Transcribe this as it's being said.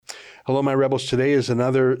Hello, my rebels. Today is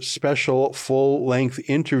another special full-length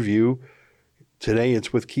interview. Today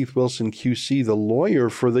it's with Keith Wilson, QC, the lawyer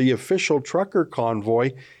for the official trucker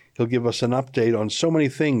convoy. He'll give us an update on so many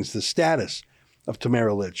things, the status of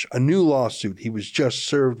Tamara Lich, a new lawsuit he was just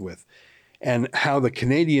served with, and how the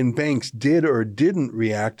Canadian banks did or didn't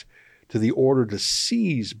react to the order to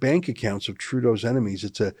seize bank accounts of Trudeau's enemies.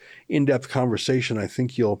 It's an in-depth conversation. I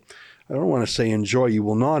think I don't want to say enjoy, you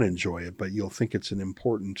will not enjoy it, but you'll think it's an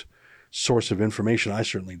important source of information. I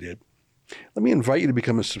certainly did. Let me invite you to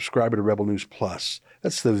become a subscriber to Rebel News Plus.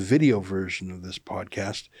 That's the video version of this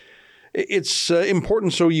podcast. It's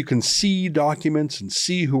important so you can see documents and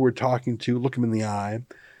see who we're talking to, look them in the eye.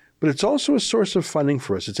 But it's also a source of funding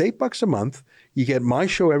for us. It's $8 a month. You get my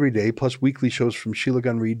show every day, plus weekly shows from Sheila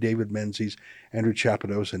Gunn Reid, David Menzies, Andrew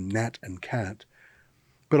Chapados, and Nat and Kat.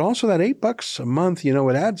 But also that $8 a month,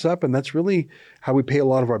 it adds up, and that's really how we pay a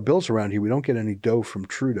lot of our bills around here. We don't get any dough from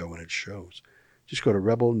Trudeau, and it shows. Just go to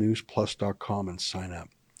rebelnewsplus.com and sign up.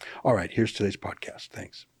 All right, here's today's podcast.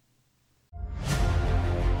 Thanks.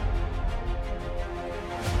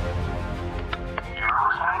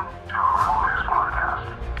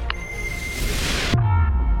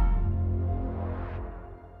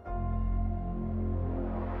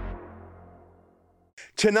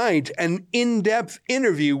 Tonight, an in-depth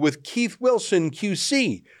interview with Keith Wilson,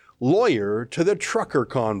 QC, lawyer to the trucker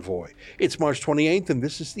convoy. It's March 28th, and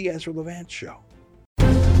this is the Ezra Levant Show.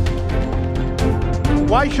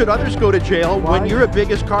 Why should others go to jail when you're the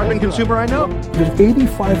biggest carbon consumer I know? There's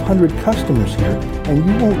 8,500 customers here, and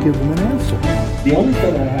you won't give them an answer. The only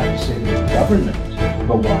thing I have to say to the government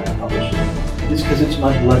about why I publish it is because it's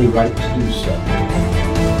my bloody right to do so.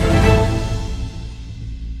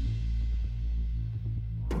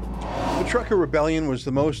 The Trucker Rebellion was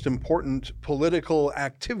the most important political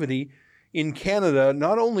activity in Canada,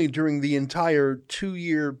 not only during the entire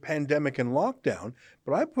 2-year pandemic and lockdown,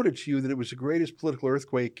 but I put it to you that it was the greatest political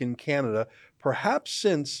earthquake in Canada, perhaps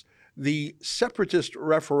since the separatist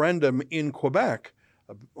referendum in Quebec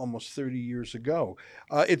almost 30 years ago.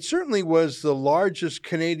 It certainly was the largest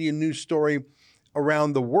Canadian news story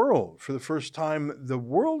around the world. For the first time, the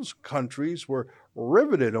world's countries were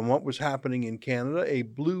riveted on what was happening in Canada, a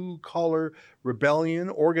blue-collar rebellion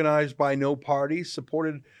organized by no party,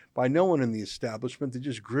 supported by no one in the establishment, that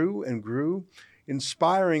just grew and grew,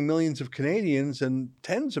 inspiring millions of Canadians and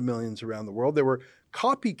tens of millions around the world. There were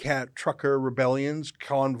copycat trucker rebellions,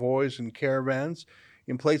 convoys, and caravans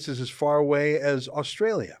in places as far away as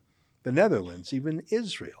Australia, the Netherlands, even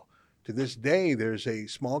Israel. To this day, there's a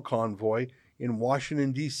small convoy in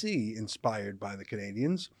Washington, D.C., inspired by the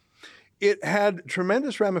Canadians. It had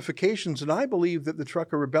tremendous ramifications, and I believe that the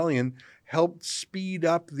Trucker Rebellion helped speed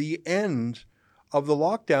up the end of the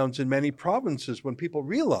lockdowns in many provinces when people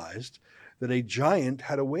realized that a giant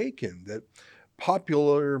had awakened, that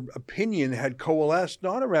popular opinion had coalesced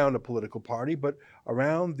not around a political party, but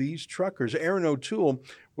around these truckers. Erin O'Toole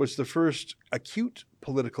was the first acute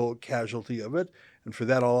political casualty of it, and for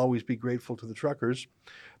that I'll always be grateful to the truckers.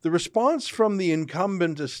 The response from the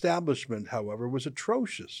incumbent establishment, however, was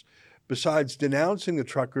atrocious. Besides denouncing the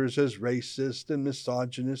truckers as racist and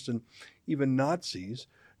misogynist and even Nazis,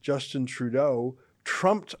 Justin Trudeau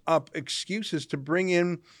trumped up excuses to bring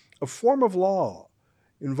in a form of law,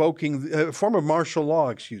 a form of martial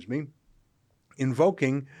law,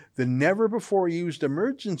 invoking the never-before-used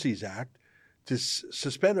Emergencies Act to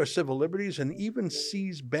suspend our civil liberties and even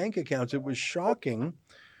seize bank accounts. It was shocking.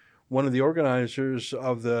 One of the organizers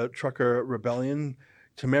of the Trucker Rebellion,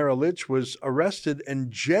 Tamara Lich, was arrested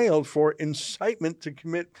and jailed for incitement to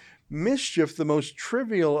commit mischief, the most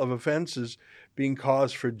trivial of offenses being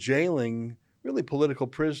cause for jailing really political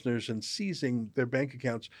prisoners and seizing their bank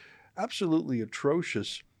accounts. Absolutely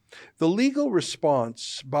atrocious. The legal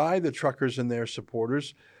response by the truckers and their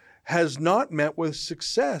supporters has not met with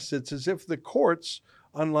success. It's as if the courts,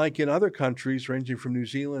 unlike in other countries ranging from New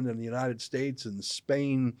Zealand and the United States and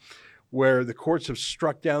Spain, where the courts have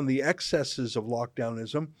struck down the excesses of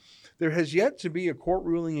lockdownism, there has yet to be a court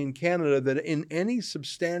ruling in Canada that in any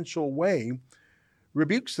substantial way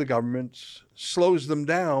rebukes the government, slows them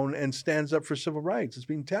down, and stands up for civil rights. It's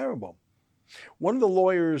been terrible. One of the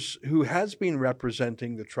lawyers who has been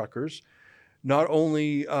representing the truckers, not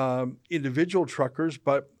only individual truckers,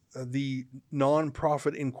 but the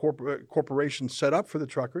nonprofit corporation set up for the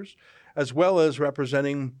truckers, as well as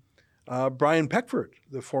representing Brian Peckford,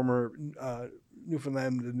 the former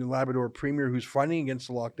Newfoundland and Labrador premier who's fighting against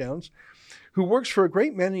the lockdowns, who works for a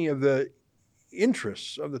great many of the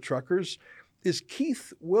interests of the truckers, is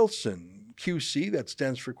Keith Wilson, QC, that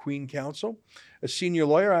stands for Queen Counsel, a senior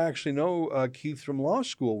lawyer. I actually know Keith from law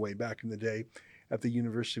school way back in the day, at the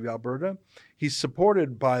University of Alberta. He's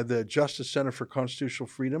supported by the Justice Center for Constitutional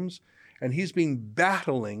Freedoms, and he's been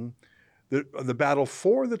battling the battle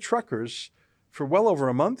for the truckers for well over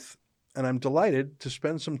a month. And I'm delighted to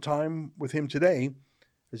spend some time with him today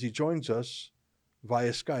as he joins us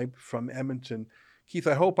via Skype from Edmonton. Keith,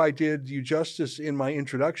 I hope I did you justice in my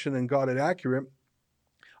introduction and got it accurate.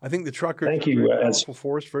 I think the truckers are a very powerful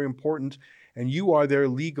force, very important, and you are their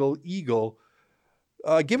legal eagle.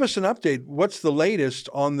 Give us an update. What's the latest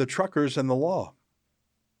on the truckers and the law?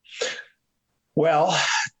 Well,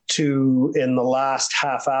 in the last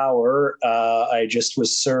half hour, I just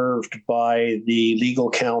was served by the legal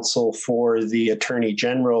counsel for the Attorney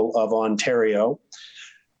General of Ontario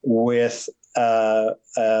with a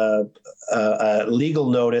legal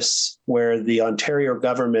notice where the Ontario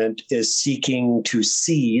government is seeking to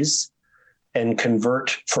seize and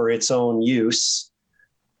convert for its own use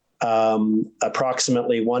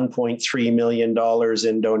approximately $1.3 million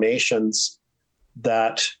in donations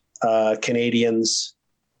that Canadians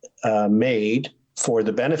made for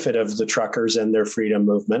the benefit of the truckers and their freedom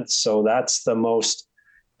movement. So that's the most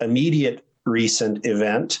immediate recent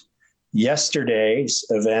event. Yesterday's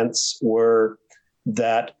events were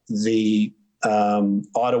that the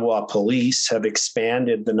Ottawa police have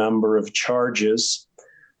expanded the number of charges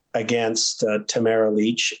against Tamara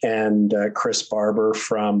Lich and Chris Barber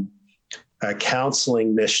from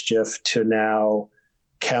counseling mischief to now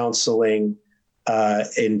counseling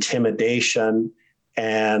intimidation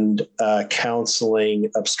and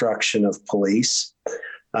counseling obstruction of police.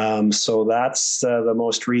 So that's the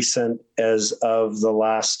most recent as of the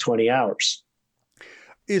last 20 hours.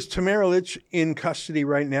 Is Tamara Lich in custody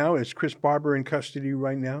right now? Is Chris Barber in custody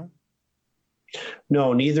right now?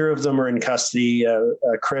 No, neither of them are in custody.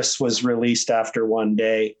 Chris was released after one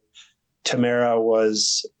day. Tamara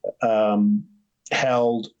was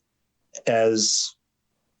held as...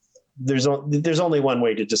 There's only one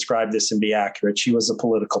way to describe this and be accurate. She was a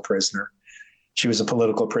political prisoner. She was a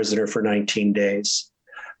political prisoner for 19 days.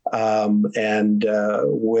 And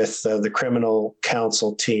with the criminal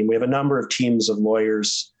counsel team, we have a number of teams of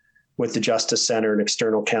lawyers with the Justice Center and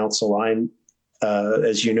external counsel. I'm,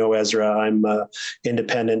 as you know, Ezra, I'm an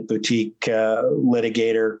independent boutique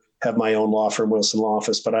litigator, have my own law firm, Wilson Law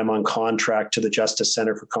Office, but I'm on contract to the Justice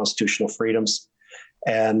Center for Constitutional Freedoms.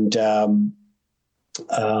 And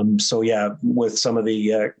so yeah, with some of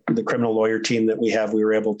the criminal lawyer team that we have, we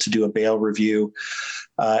were able to do a bail review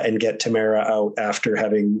and get Tamara out after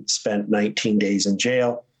having spent 19 days in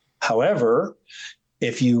jail. However,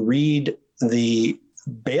 if you read the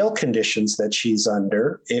bail conditions that she's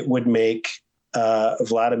under, it would make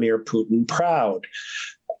Vladimir Putin proud.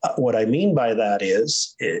 What I mean by that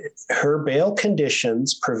is her bail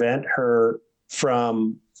conditions prevent her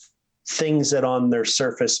from things that on their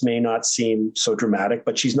surface may not seem so dramatic,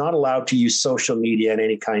 but she's not allowed to use social media in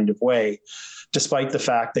any kind of way, despite the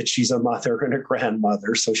fact that she's a mother and a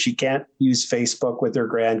grandmother. So she can't use Facebook with her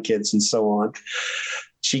grandkids and so on.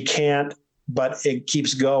 She can't, but it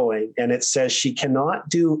keeps going. And it says she cannot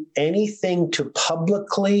do anything to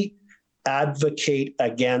publicly advocate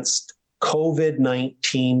against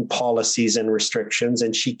COVID-19 policies and restrictions.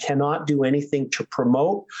 And she cannot do anything to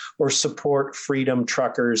promote or support freedom,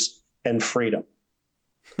 truckers, and freedom.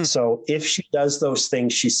 So if she does those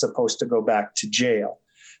things, she's supposed to go back to jail.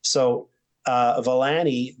 So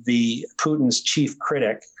Volani, the Putin's chief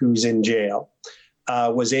critic who's in jail,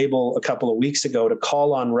 was able a couple of weeks ago to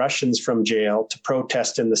call on Russians from jail to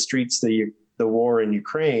protest in the streets the war in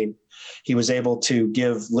Ukraine. He was able to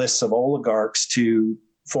give lists of oligarchs to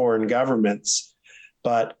foreign governments,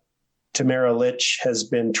 but Tamara Lich has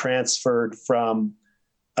been transferred from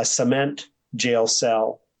a cement jail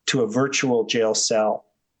cell to a virtual jail cell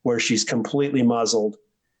where she's completely muzzled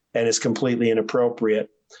and is completely inappropriate.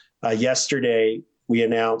 Yesterday, we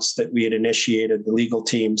announced that we had initiated the legal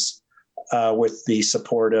teams with the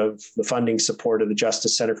funding support of the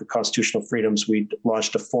Justice Center for Constitutional Freedoms. We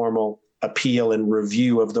launched a formal appeal and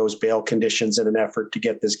review of those bail conditions in an effort to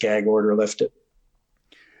get this gag order lifted.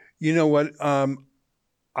 You know what?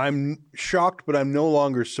 I'm shocked, but I'm no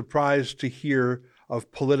longer surprised to hear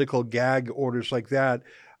of political gag orders like that.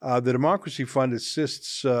 The Democracy Fund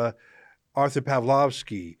assists Arthur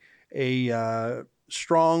Pawlowski, a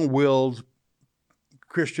strong-willed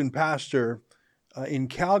Christian pastor in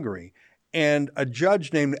Calgary. And a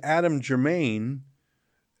judge named Adam Germain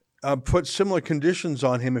put similar conditions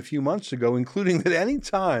on him a few months ago, including that any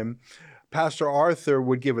time Pastor Arthur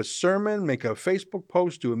would give a sermon, make a Facebook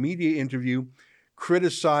post, do a media interview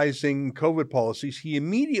criticizing COVID policies, he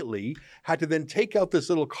immediately had to then take out this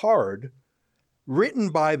little card written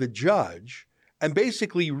by the judge and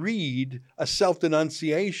basically read a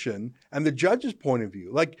self-denunciation and the judge's point of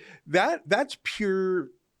view. Like that's pure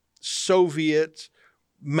Soviet,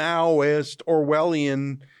 Maoist,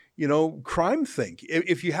 Orwellian, crime think.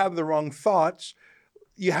 If you have the wrong thoughts,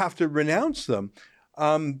 you have to renounce them.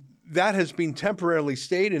 That has been temporarily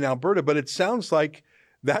stayed in Alberta, but it sounds like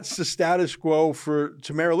that's the status quo for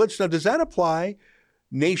Tamara Lich. Now, does that apply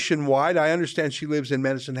nationwide? I understand she lives in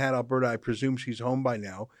Medicine Hat, Alberta. I presume she's home by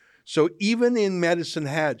now. So even in Medicine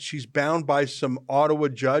Hat, she's bound by some Ottawa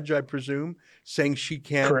judge, I presume, saying she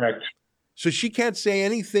can't. Correct. So she can't say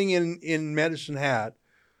anything in Medicine Hat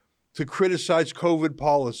to criticize COVID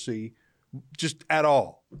policy just at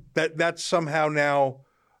all. That's somehow now,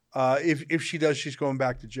 if she does, she's going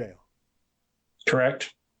back to jail.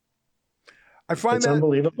 Correct. I find it's that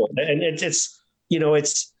unbelievable. And it's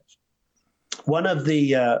one of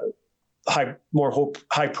the more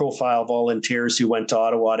high-profile volunteers who went to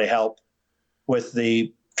Ottawa to help with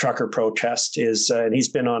the trucker protest and he's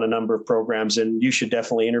been on a number of programs, and you should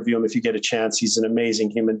definitely interview him if you get a chance. He's an amazing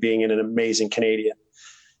human being and an amazing Canadian.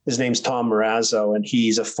 His name's Tom Marazzo, and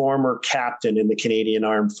he's a former captain in the Canadian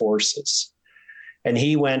Armed Forces. And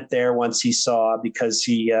he went there once he saw, because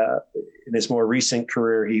he, in his more recent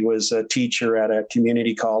career, he was a teacher at a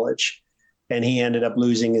community college. And he ended up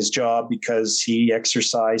losing his job because he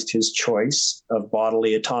exercised his choice of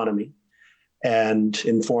bodily autonomy and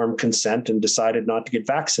informed consent and decided not to get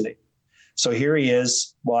vaccinated. So here he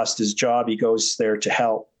is, lost his job. He goes there to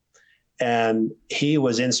help. And he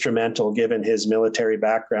was instrumental given his military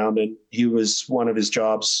background. And he was one of his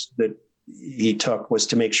jobs that he took was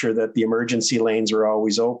to make sure that the emergency lanes were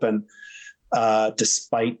always open,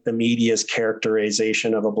 despite the media's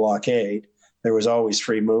characterization of a blockade. There was always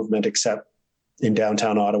free movement, except in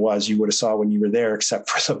downtown Ottawa, as you would have saw when you were there, except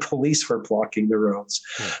for the police were blocking the roads.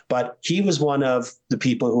 Yeah. But he was one of the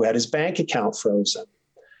people who had his bank account frozen.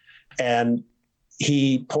 And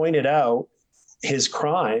he pointed out his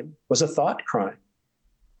crime was a thought crime.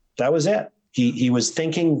 That was it. He was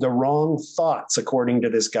thinking the wrong thoughts, according to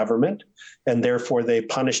this government, and therefore they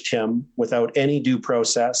punished him without any due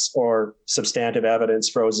process or substantive evidence,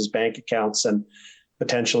 froze his bank accounts, and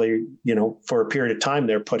potentially, for a period of time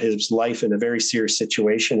there, put his life in a very serious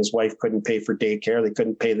situation. His wife couldn't pay for daycare. They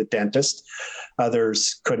couldn't pay the dentist.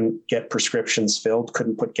 Others couldn't get prescriptions filled,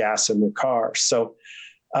 couldn't put gas in their car. So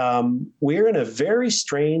we're in a very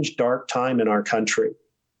strange, dark time in our country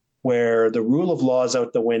where the rule of law is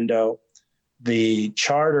out the window. The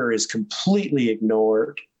charter is completely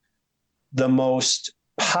ignored. The most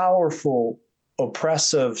powerful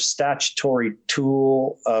oppressive statutory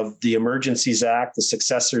tool of the Emergencies Act, the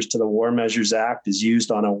successors to the War Measures Act, is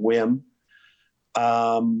used on a whim.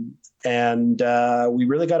 And we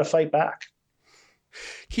really got to fight back.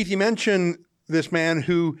 Keith, you mentioned this man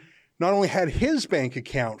who not only had his bank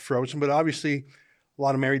account frozen, but obviously a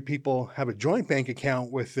lot of married people have a joint bank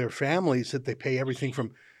account with their families that they pay everything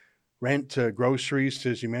from rent to groceries to,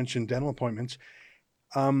 as you mentioned, dental appointments.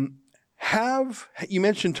 You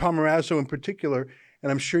mentioned Tom Marazzo in particular,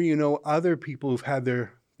 and I'm sure you know other people who've had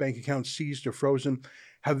their bank accounts seized or frozen.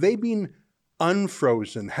 Have they been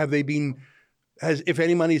unfrozen? If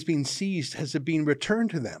any money is being seized, has it been returned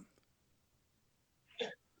to them?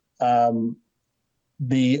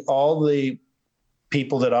 All the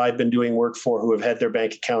people that I've been doing work for who have had their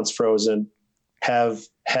bank accounts frozen have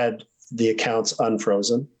had the accounts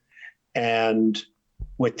unfrozen. And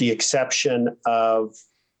with the exception of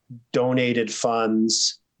donated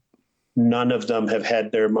funds, none of them have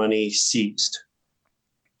had their money seized.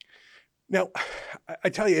 Now, I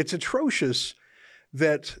tell you, it's atrocious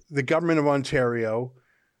that the government of Ontario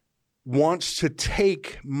wants to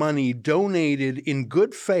take money donated in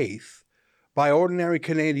good faith by ordinary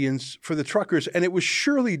Canadians for the truckers, and it was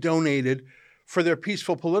surely donated for their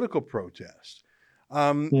peaceful political protest.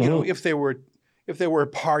 If there were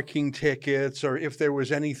parking tickets, or if there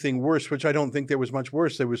was anything worse, which I don't think there was much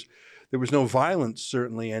worse. There was no violence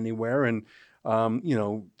certainly anywhere, and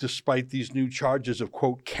despite these new charges of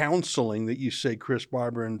quote counseling that you say Chris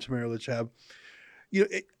Barber and Tamara Lich have,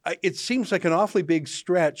 it seems like an awfully big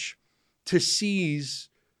stretch to seize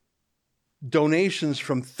donations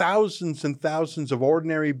from thousands and thousands of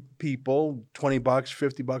ordinary people, $20,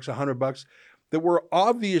 $50, $100, that were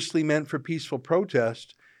obviously meant for peaceful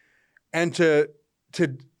protest, and to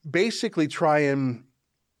basically try and,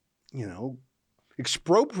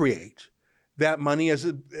 expropriate that money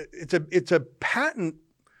it's a patent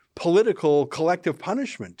political collective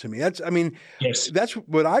punishment to me. Yes. That's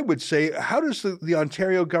what I would say. How does the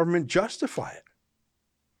Ontario government justify it?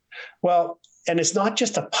 Well, and it's not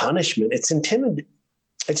just a punishment, it's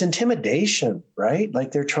intimidation, right?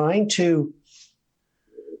 Like they're trying to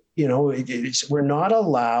we're not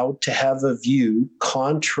allowed to have a view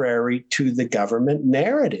contrary to the government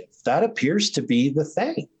narrative. That appears to be the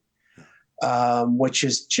thing, which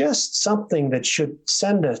is just something that should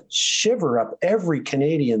send a shiver up every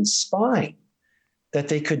Canadian's spine, that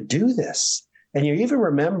they could do this. And you even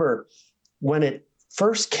remember when it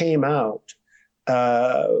first came out,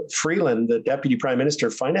 Freeland, the Deputy Prime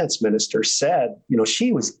Minister, Finance Minister, said,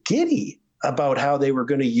 she was giddy about how they were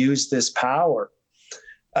going to use this power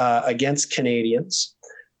against Canadians,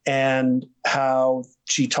 and how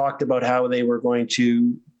she talked about how they were going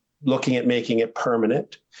to looking at making it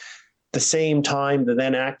permanent. The same time, the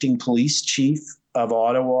then acting police chief of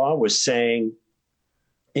Ottawa was saying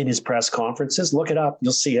in his press conferences, look it up,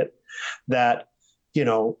 you'll see it, that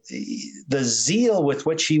the zeal with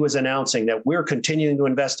which he was announcing that we're continuing to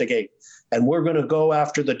investigate and we're going to go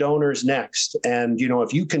after the donors next. And,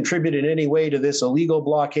 if you contribute in any way to this illegal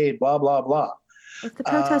blockade, blah, blah, blah. If the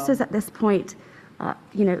protesters at this point,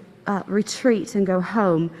 retreat and go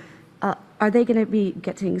home, are they going to be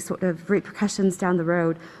getting sort of repercussions down the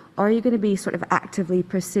road? Or are you going to be sort of actively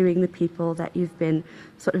pursuing the people that you've been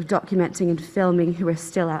sort of documenting and filming who are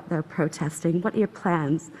still out there protesting? What are your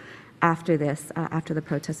plans after this, after the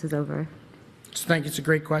protest is over? Thank you. It's a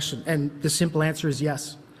great question. And the simple answer is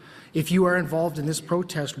yes. If you are involved in this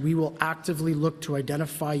protest, we will actively look to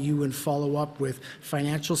identify you and follow up with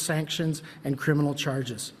financial sanctions and criminal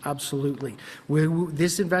charges. Absolutely.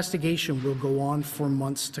 This investigation will go on for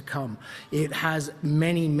months to come. It has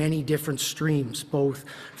many, many different streams, both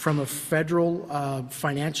from a federal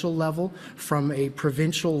financial level, from a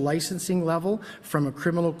provincial licensing level, from a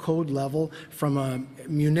criminal code level, from a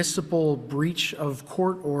municipal breach of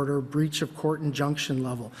court order, breach of court injunction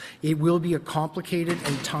level. It will be a complicated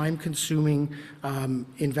and time-consuming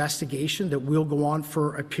investigation that will go on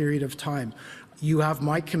for a period of time. You have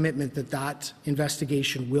my commitment that that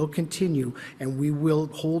investigation will continue, and we will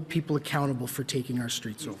hold people accountable for taking our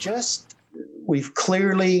streets over. We've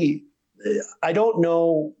clearly, I don't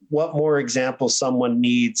know what more examples someone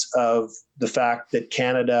needs of the fact that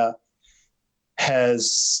Canada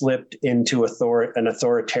has slipped into an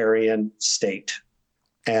authoritarian state.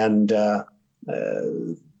 And I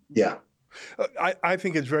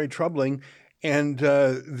think it's very troubling. And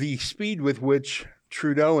the speed with which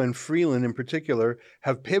Trudeau and Freeland in particular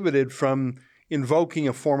have pivoted from invoking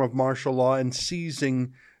a form of martial law and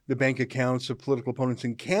seizing the bank accounts of political opponents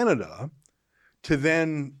in Canada to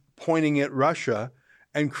then pointing at Russia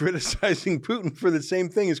and criticizing Putin for the same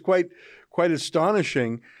thing is quite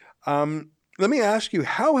astonishing. Let me ask you,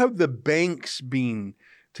 how have the banks been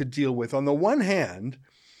to deal with? On the one hand,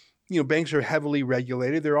 banks are heavily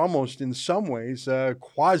regulated. They're almost in some ways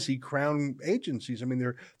quasi-crown agencies. I mean,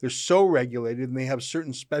 they're so regulated and they have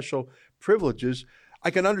certain special privileges.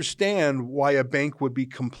 I can understand why a bank would be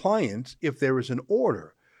compliant if there was an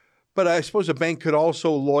order. But I suppose a bank could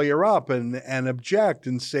also lawyer up and object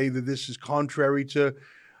and say that this is contrary to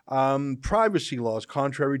privacy laws,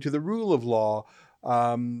 contrary to the rule of law,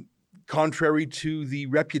 contrary to the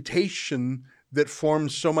reputation that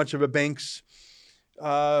forms so much of a bank's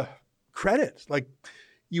credit. Like,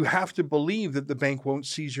 you have to believe that the bank won't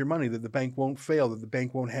seize your money, that the bank won't fail, that the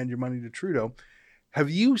bank won't hand your money to Trudeau. Have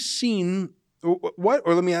you seen what,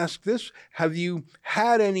 or let me ask this, have you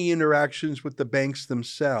had any interactions with the banks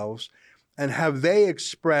themselves, and have they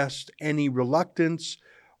expressed any reluctance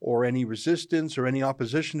or any resistance or any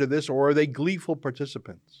opposition to this, or are they gleeful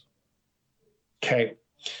participants? Okay.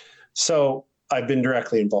 So I've been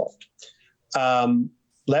directly involved.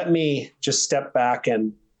 Let me just step back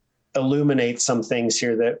and illuminate some things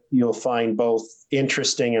here that you'll find both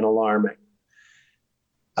interesting and alarming.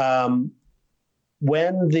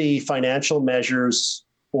 When the financial measures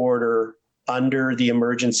order under the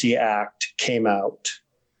Emergency Act came out,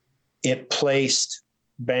 it placed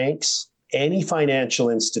banks, any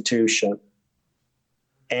financial institution,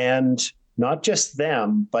 and not just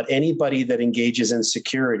them, but anybody that engages in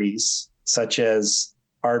securities, such as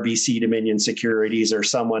RBC Dominion Securities or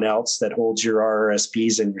someone else that holds your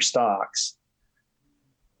RRSPs and your stocks,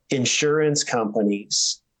 insurance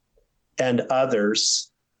companies, and others,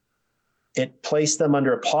 it placed them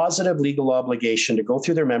under a positive legal obligation to go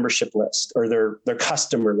through their membership list or their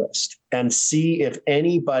customer list and see if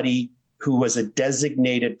anybody who was a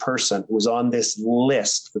designated person who was on this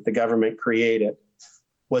list that the government created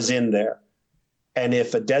was in there. And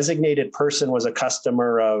if a designated person was a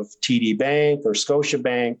customer of TD Bank or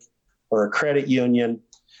Scotiabank or a credit union,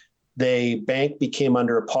 the bank became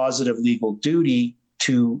under a positive legal duty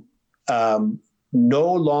to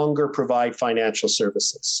no longer provide financial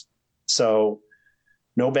services. So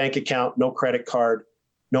no bank account, no credit card,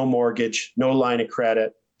 no mortgage, no line of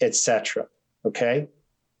credit. etc. Okay.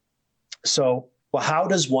 So, well, how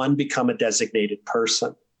does one become a designated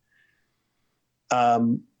person?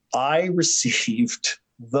 I received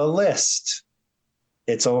the list.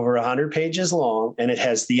 It's over 100 pages long, and it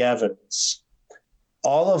has the evidence.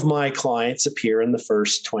 All of my clients appear in the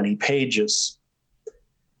first 20 pages.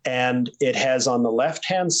 And it has on the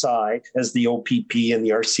left-hand side has the OPP and the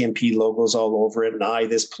RCMP logos all over it. And I,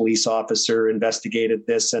 this police officer, investigated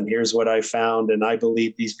this, and here's what I found. And I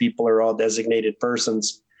believe these people are all designated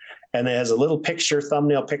persons. And it has a little picture,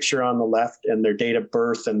 thumbnail picture on the left, and their date of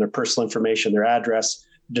birth and their personal information, their address,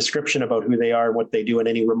 description about who they are and what they do, and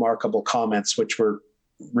any remarkable comments, which were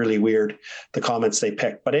really weird, the comments they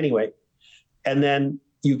picked. But anyway, and then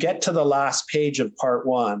you get to the last page of part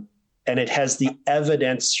one, and it has the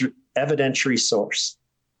evidentiary source.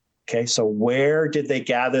 Okay, so where did they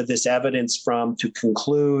gather this evidence from to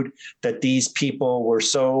conclude that these people were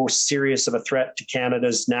so serious of a threat to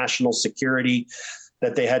Canada's national security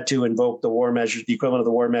that they had to invoke the war measures, the equivalent of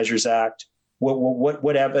the War Measures Act?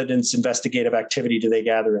 What evidence, investigative activity do they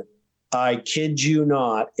gather in? I kid you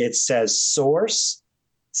not, it says source,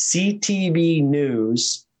 CTV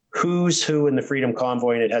News, who's who in the Freedom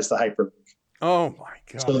Convoy, and it has the hyperlink. Oh my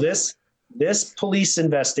God. So this police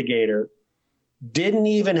investigator didn't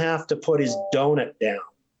even have to put his donut down.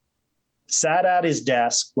 Sat at his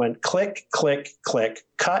desk, went click, click, click,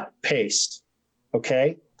 cut, paste.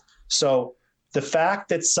 Okay? So the fact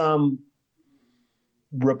that some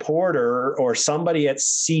reporter or somebody at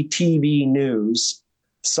CTV News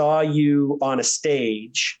saw you on a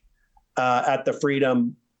stage at the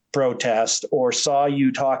Freedom protest, or saw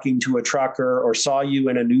you talking to a trucker, or saw you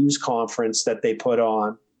in a news conference that they put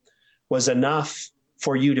on, was enough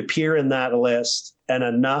for you to appear in that list and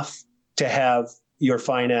enough to have your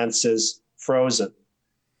finances frozen.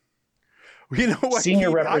 You know what, Senior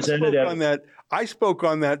Keith, representative I spoke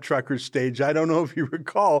on that trucker stage. I don't know if you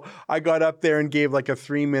recall. I got up there and gave like a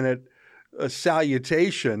 3-minute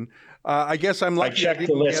salutation. I guess I'm lucky I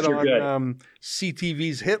didn't get on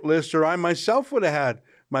CTV's hit list, or I myself would have had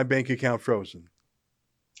my bank account frozen.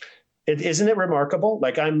 Isn't it remarkable?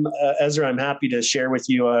 Like Ezra, I'm happy to share with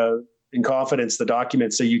you in confidence the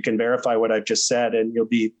document so you can verify what I've just said, and you'll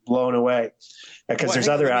be blown away because there's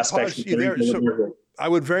other aspects. So I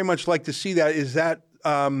would very much like to see that. Is that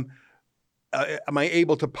am I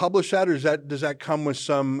able to publish that, or does that come with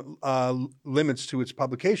some limits to its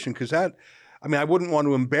publication? Because I wouldn't want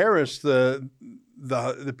to embarrass the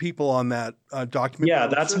people on that document. Yeah,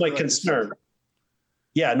 that's my concern.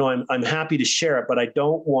 Yeah, no, I'm happy to share it, but I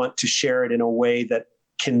don't want to share it in a way that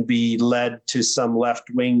can be led to some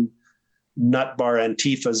left-wing nutbar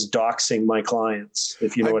Antifa's doxing my clients,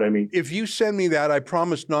 if you know what I mean. If you send me that, I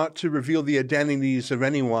promise not to reveal the identities of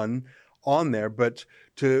anyone on there, but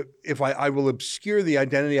if I will obscure the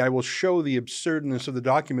identity, I will show the absurdness of the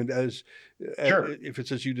document as if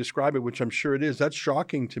it's as you describe it, which I'm sure it is. That's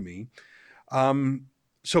shocking to me.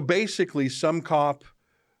 So basically, some cop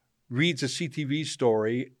reads a CTV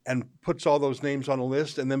story and puts all those names on a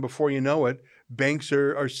list, and then before you know it, banks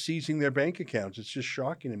are seizing their bank accounts. It's just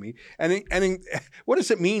shocking to me. And what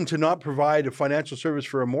does it mean to not provide a financial service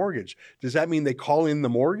for a mortgage? Does that mean they call in the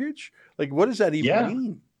mortgage? Like, what does that even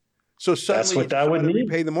mean? So suddenly that's what that would mean.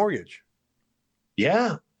 Repay the mortgage.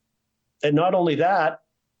 Yeah. And not only that,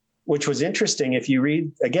 which was interesting, if you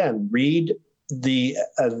read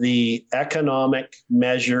the economic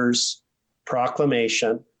measures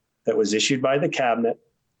proclamation that was issued by the cabinet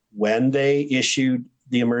when they issued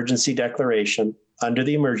the emergency declaration under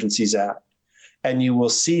the Emergencies Act, and you will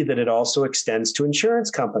see that it also extends to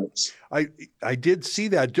insurance companies. I did see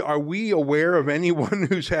that. Are we aware of anyone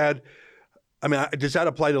who's had, does that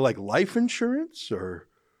apply to like life insurance or?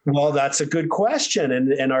 Well, that's a good question.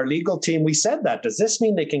 And our legal team, we said that. Does this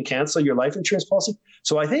mean they can cancel your life insurance policy?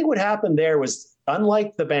 So I think what happened there was,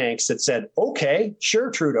 unlike the banks that said, okay,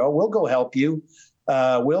 sure, Trudeau, we'll go help you.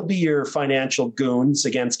 We'll be your financial goons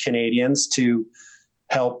against Canadians to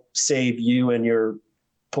help save you and your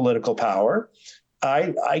political power.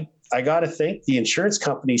 I got to think the insurance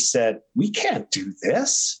company said, we can't do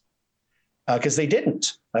this, because they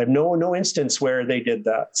didn't. I have no instance where they did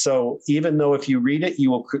that. So even though if you read it,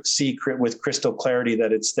 you will see with crystal clarity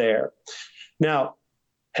that it's there. Now,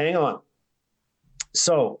 hang on.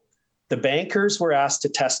 So the bankers were asked to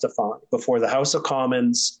testify before the House of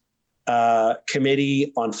Commons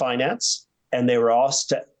Committee on Finance, and they were asked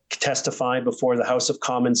to testify before the House of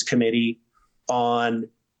Commons Committee on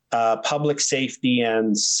public safety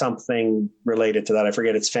and something related to that. I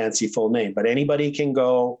forget its fancy full name, but anybody can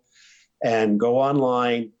go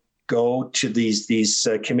online, go to these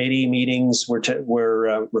committee meetings were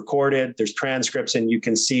recorded. There's transcripts, and you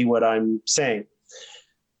can see what I'm saying.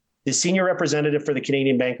 The senior representative for the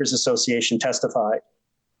Canadian Bankers Association testified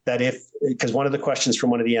that because one of the questions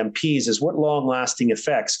from one of the MPs is what long-lasting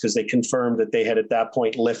effects, because they confirmed that they had at that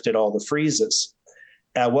point lifted all the freezes.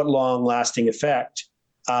 What long-lasting effect?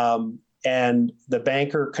 And the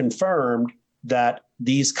banker confirmed that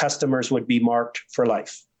these customers would be marked for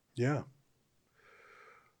life. Yeah.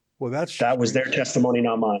 Well, that was their testimony,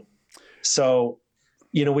 not mine. So,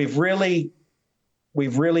 we've really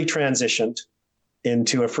transitioned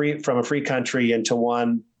into from a free country into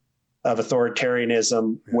one of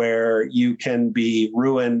authoritarianism, where you can be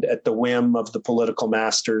ruined at the whim of the political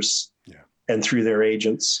masters and through their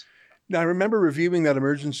agents. Now, I remember reviewing that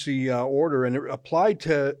emergency order, and it applied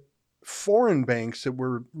to foreign banks that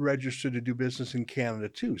were registered to do business in Canada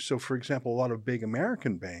too. So, for example, a lot of big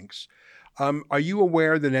American banks. Are you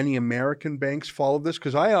aware that any American banks follow this?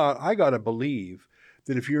 Because I got to believe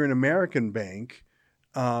that if you're an American bank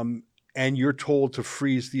and you're told to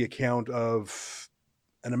freeze the account of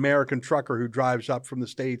an American trucker who drives up from the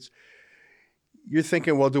States, you're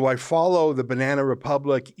thinking, well, do I follow the Banana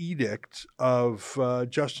Republic edict of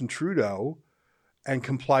Justin Trudeau and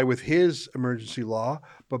comply with his emergency law,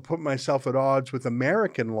 but put myself at odds with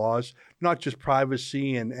American laws, not just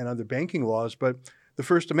privacy and other banking laws, but the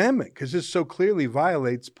First Amendment, because this so clearly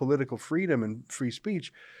violates political freedom and free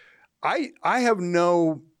speech. I have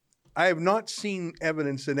not seen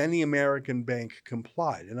evidence that any American bank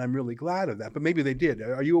complied, and I'm really glad of that, but maybe they did.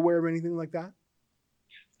 Are you aware of anything like that?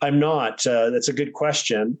 I'm not. That's a good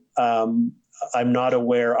question. I'm not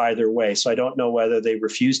aware either way. So I don't know whether they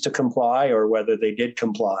refused to comply or whether they did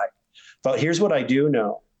comply. But here's what I do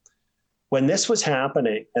know. When this was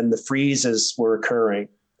happening and the freezes were occurring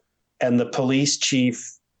and the police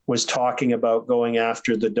chief was talking about going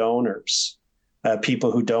after the donors,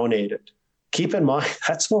 people who donated, keep in mind,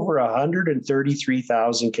 that's over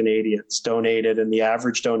 133,000 Canadians donated, and the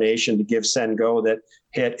average donation to Give Send Go that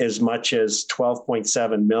hit as much as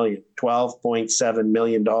 $12.7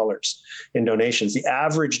 million in donations. The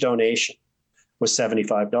average donation was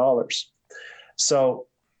 $75. So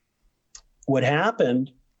what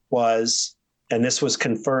happened was, and this was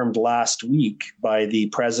confirmed last week by the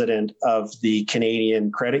president of the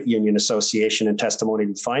Canadian Credit Union Association in testimony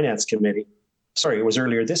to the Finance Committee. Sorry, it was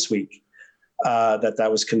earlier this week. That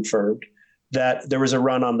was confirmed, that there was a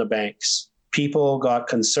run on the banks. People got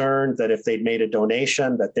concerned that if they'd made a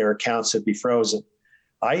donation, that their accounts would be frozen.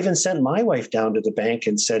 I even sent my wife down to the bank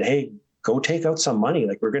and said, hey, go take out some money.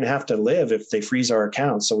 Like, we're going to have to live if they freeze our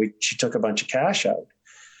accounts. So she took a bunch of cash out.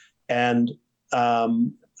 And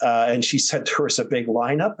she said there was a big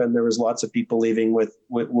lineup and there was lots of people leaving with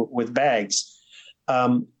bags.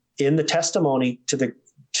 In the testimony to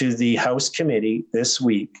the House committee this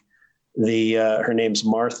week, her name's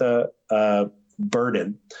Martha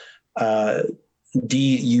Burdin, Durdin,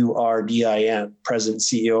 president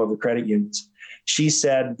CEO of the credit unions. She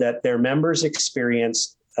said that their members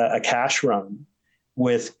experienced a cash run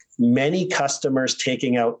with many customers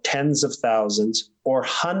taking out tens of thousands or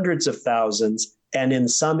hundreds of thousands, and in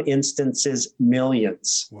some instances,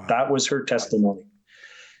 millions. Wow. That was her testimony.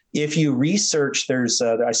 If you research, I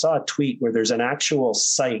saw a tweet where there's an actual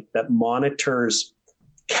site that monitors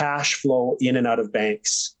cash flow in and out of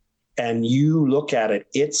banks, and you look at it,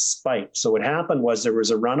 it spiked. So what happened was there was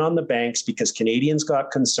a run on the banks because Canadians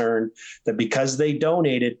got concerned that because they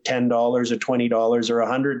donated $10 or $20 or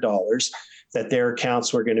 $100, that their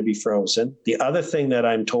accounts were going to be frozen. The other thing that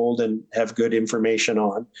I'm told and have good information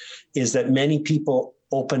on is that many people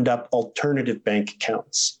opened up alternative bank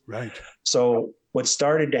accounts. Right. So what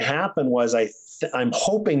started to happen was I'm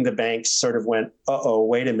hoping the banks sort of went,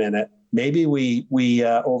 wait a minute. Maybe we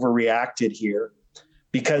overreacted here,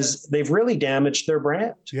 because they've really damaged their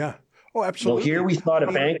brand. Yeah. Oh, absolutely. Well, here we thought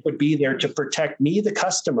a bank would be there to protect me, the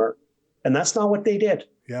customer, and that's not what they did.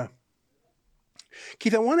 Yeah.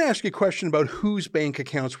 Keith, I want to ask you a question about whose bank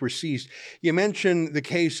accounts were seized. You mentioned the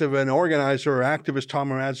case of an organizer or activist, Tom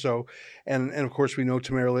Marazzo, and of course we know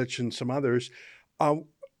Tamara Lich and some others.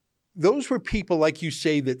 Those were people, like you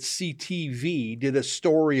say, that CTV did a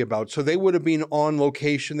story about. So they would have been on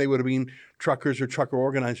location. They would have been truckers or trucker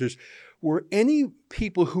organizers. Were any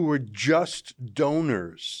people who were just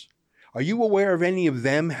donors, are you aware of any of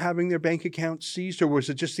them having their bank accounts seized, or was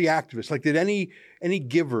it just the activists? Like, did any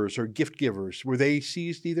givers or gift givers, were they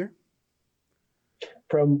seized either?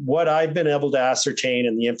 From what I've been able to ascertain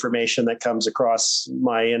and the information that comes across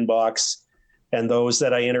my inbox and those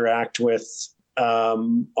that I interact with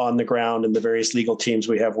on the ground and the various legal teams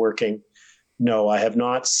we have working, no, I have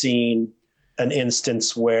not seen an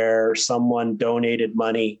instance where someone donated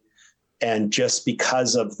money, and just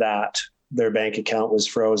because of that, their bank account was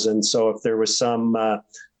frozen. So if there was some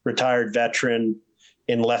retired veteran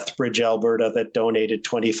in Lethbridge, Alberta, that donated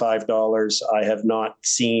 $25, I have not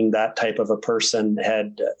seen that type of a person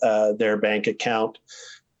had their bank account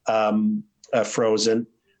frozen.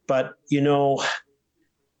 But,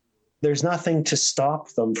 there's nothing to stop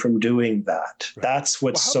them from doing that. Right. That's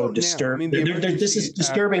what's so disturbing. This is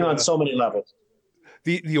disturbing on so many levels.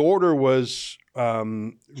 The order was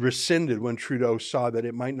rescinded when Trudeau saw that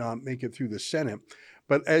it might not make it through the Senate.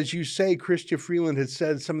 But as you say, Chrystia Freeland had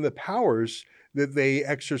said some of the powers that they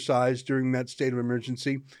exercised during that state of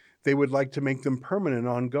emergency, they would like to make them permanent,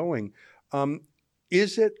 ongoing.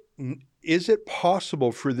 Is it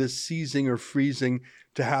possible for this seizing or freezing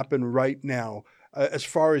to happen right now? As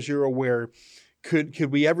far as you're aware,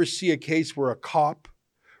 could we ever see a case where a cop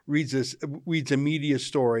reads a media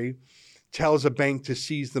story, tells a bank to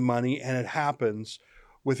seize the money, and it happens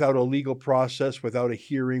without a legal process, without a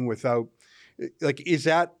hearing, is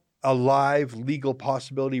that a live legal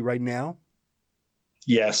possibility right now?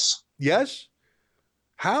 Yes. Yes?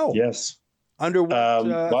 How? Yes. Under what?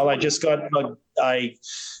 I just got,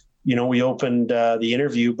 we opened the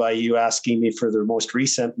interview by you asking me for the most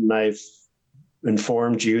recent, and I've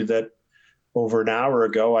informed you that over an hour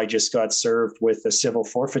ago, I just got served with a civil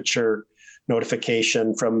forfeiture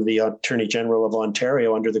notification from the Attorney General of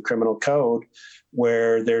Ontario under the Criminal Code,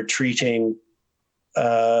 where they're treating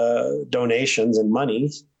donations and money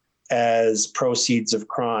as proceeds of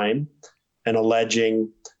crime and alleging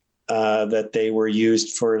that they were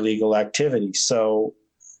used for illegal activity. So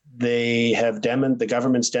the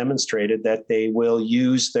government's demonstrated that they will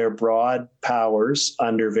use their broad powers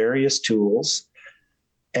under various tools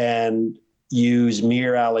and use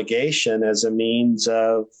mere allegation as a means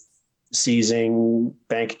of seizing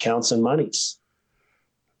bank accounts and monies.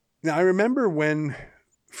 Now, I remember when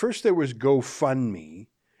first there was GoFundMe,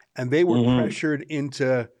 and they were pressured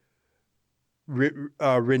into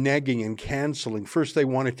reneging and canceling. First, they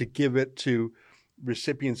wanted to give it to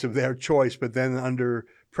recipients of their choice, but then under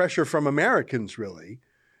pressure from Americans, really,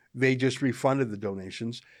 they just refunded the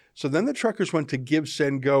donations. So then the truckers went to Give,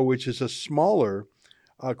 Send, Go, which is a smaller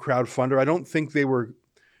crowdfunder. I don't think they were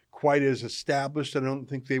quite as established. I don't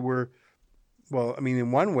think they were,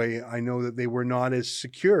 in one way, I know that they were not as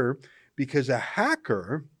secure because a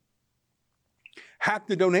hacker hacked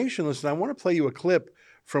the donation list. And I want to play you a clip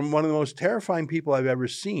from one of the most terrifying people I've ever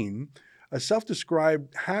seen, a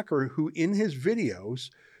self-described hacker who in his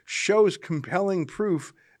videos shows compelling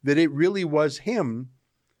proof that it really was him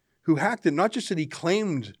who hacked it. Not just that he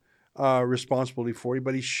claimed responsibility for it,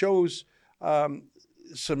 but he shows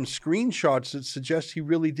some screenshots that suggest he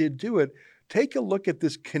really did do it. Take a look at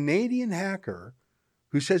this Canadian hacker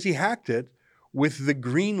who says he hacked it with the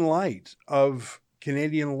green light of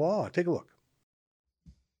Canadian law. Take a look.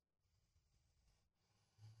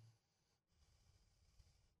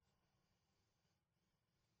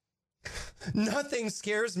 Nothing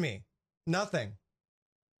scares me. Nothing.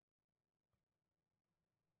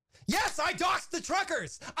 Yes, I doxed the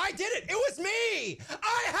truckers. I did it. It was me.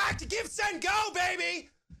 I hacked Give, Send, Go, baby.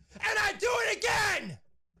 And I'd do it again.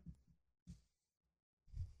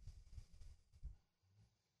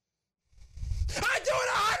 I'd do it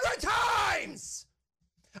 100 times.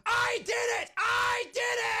 I did it. I did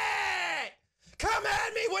it. Come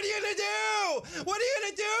at me. What are you going to do? What are you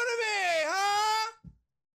going to do to me, huh?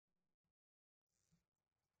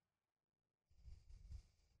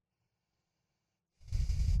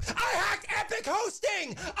 I hacked Epic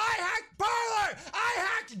Hosting! I hacked Parler! I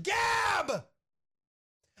hacked Gab!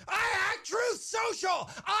 I hacked Truth Social!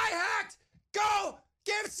 I hacked Go!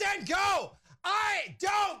 Give, Send, Go! I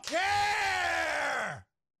don't care!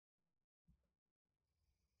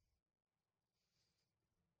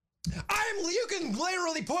 You can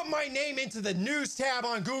literally put my name into the news tab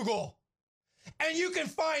on Google, and you can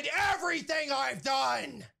find everything I've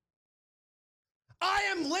done. I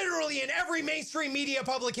am literally in every mainstream media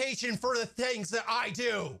publication for the things that I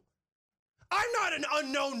do. I'm not an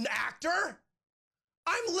unknown actor.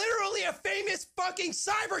 I'm literally a famous fucking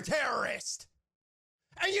cyber terrorist.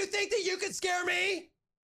 And you think that you can scare me?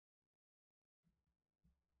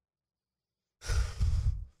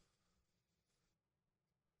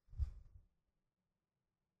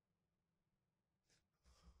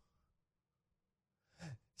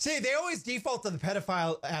 See, they always default to the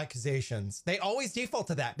pedophile accusations. They always default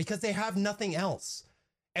to that because they have nothing else.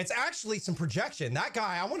 It's actually some projection. That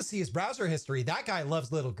guy, I want to see his browser history. That guy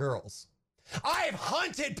loves little girls. I've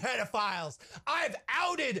hunted pedophiles. I've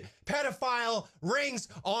outed pedophile rings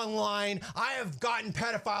online. I have gotten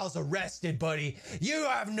pedophiles arrested, buddy. You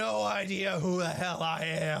have no idea who the hell I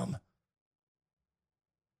am.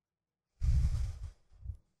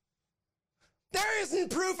 There isn't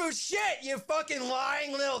proof of shit, you fucking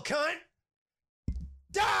lying little cunt.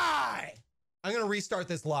 Die! I'm going to restart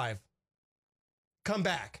this live. Come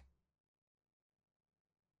back.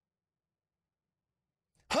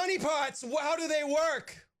 Honeypots, how do they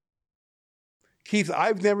work? Keith,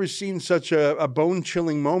 I've never seen such a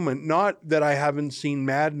bone-chilling moment. Not that I haven't seen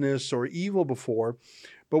madness or evil before,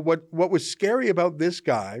 but what was scary about this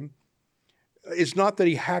guy is not that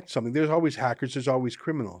he hacked something. There's always hackers, there's always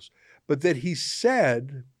criminals. But that he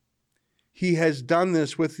said he has done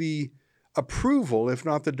this with the approval, if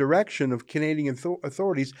not the direction, of Canadian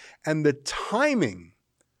authorities, and the timing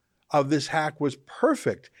of this hack was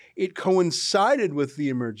perfect. It coincided with the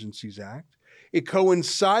Emergencies Act. It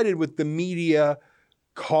coincided with the media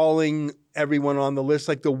calling everyone on the list.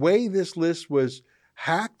 Like the way this list was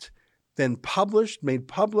hacked, then published, made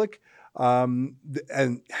public, and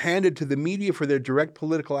handed to the media for their direct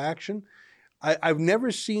political action. I've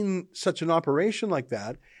never seen such an operation like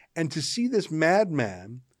that. And to see this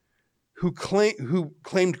madman who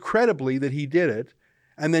claimed credibly that he did it,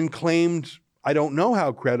 and then claimed, I don't know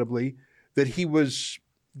how credibly, that he was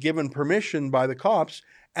given permission by the cops,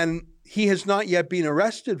 and he has not yet been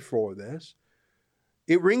arrested for this,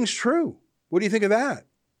 it rings true. What do you think of that?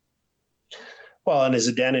 Well, and his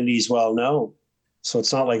identity is well known, so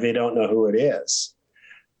it's not like they don't know who it is.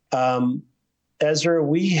 Ezra,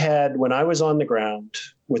 when I was on the ground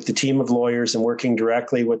with the team of lawyers and working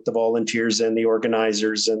directly with the volunteers and the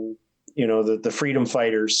organizers and, the freedom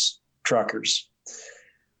fighters, truckers,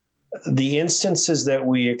 the instances that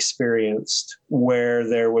we experienced where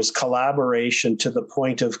there was collaboration to the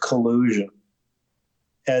point of collusion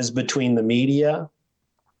as between the media,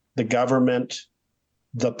 the government,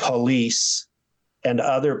 the police, and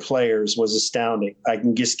other players was astounding. I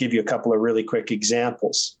can just give you a couple of really quick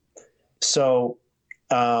examples. So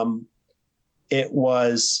it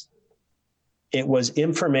was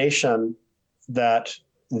information that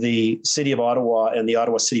the City of Ottawa and the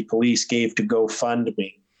Ottawa City Police gave to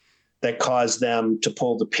GoFundMe that caused them to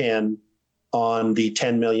pull the pin on the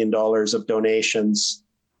 $10 million of donations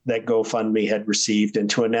that GoFundMe had received, and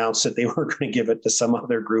to announce that they were going to give it to some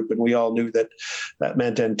other group. And we all knew that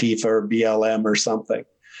meant Antifa or BLM or something.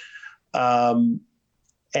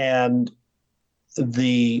 And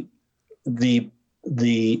the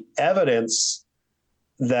evidence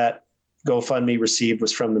that GoFundMe received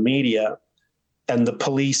was from the media, and the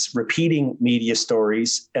police repeating media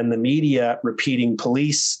stories, and the media repeating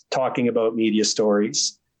police talking about media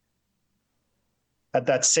stories. At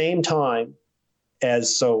that same time,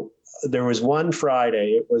 there was one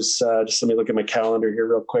Friday, it was, just let me look at my calendar here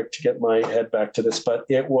real quick to get my head back to this, but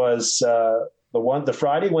it was the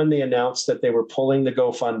Friday when they announced that they were pulling the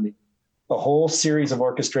GoFundMe. A whole series of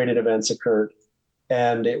orchestrated events occurred.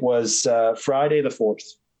 And it was Friday the 4th,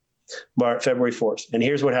 February 4th. And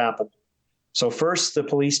here's what happened. So first, the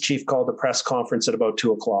police chief called a press conference at about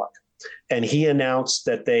 2:00. And he announced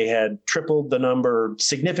that they had tripled the number,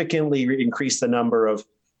 significantly increased the number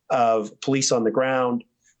of police on the ground,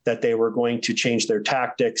 that they were going to change their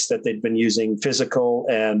tactics, that they'd been using physical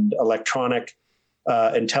and electronic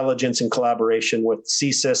intelligence in collaboration with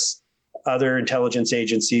CSIS, other intelligence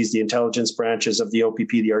agencies, the intelligence branches of the OPP,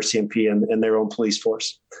 the RCMP, and their own police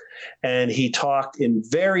force. And he talked in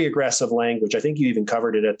very aggressive language. I think you even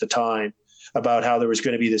covered it at the time, about how there was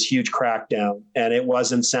going to be this huge crackdown, and it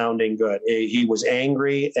wasn't sounding good. He was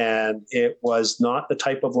angry, and it was not the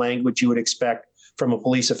type of language you would expect from a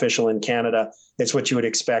police official in Canada. It's what you would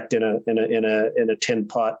expect in a tin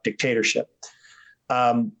pot dictatorship.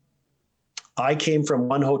 I came from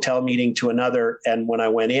one hotel meeting to another, and when I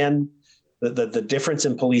went in, the difference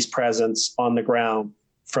in police presence on the ground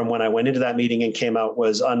from when I went into that meeting and came out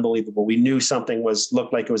was unbelievable. We knew something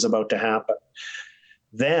looked like it was about to happen.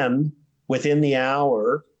 Then, within the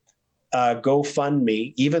hour,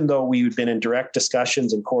 GoFundMe, even though we had been in direct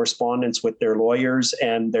discussions and correspondence with their lawyers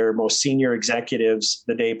and their most senior executives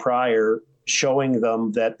the day prior, showing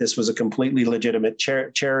them that this was a completely legitimate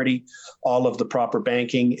charity, all of the proper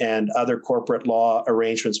banking and other corporate law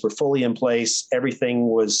arrangements were fully in place. Everything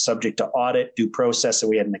was subject to audit, due process, and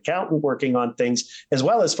we had an accountant working on things, as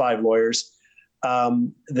well as 5 lawyers.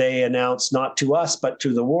 They announced, not to us, but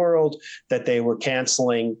to the world, that they were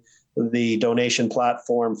canceling the donation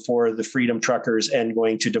platform for the Freedom Truckers and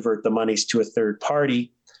going to divert the monies to a third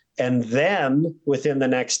party. And then within the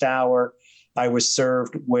next hour, I was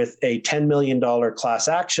served with a $10 million class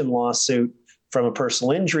action lawsuit from a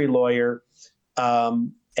personal injury lawyer.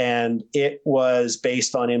 And it was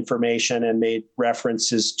based on information and made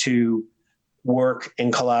references to work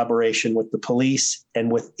in collaboration with the police.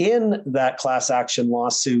 And within that class action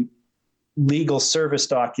lawsuit, legal service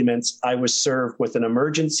documents, I was served with an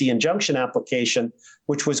emergency injunction application,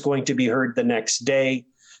 which was going to be heard the next day,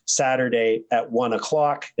 Saturday at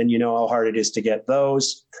 1:00. And you know how hard it is to get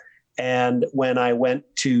those. And when I went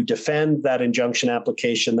to defend that injunction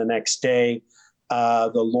application the next day,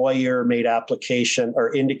 the lawyer made application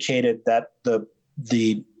or indicated that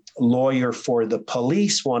the lawyer for the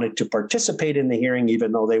police wanted to participate in the hearing,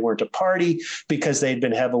 even though they weren't a party, because they'd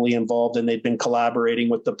been heavily involved and they'd been collaborating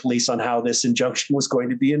with the police on how this injunction was going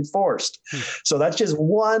to be enforced. So that's just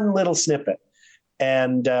one little snippet.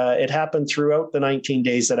 And it happened throughout the 19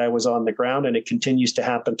 days that I was on the ground, and it continues to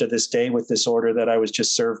happen to this day with this order that I was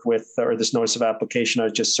just served with, or this notice of application I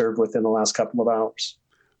was just served with in the last couple of hours.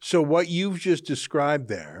 So what you've just described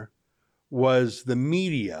there was the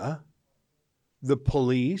media, the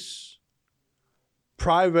police,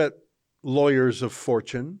 private lawyers of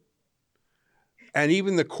fortune, and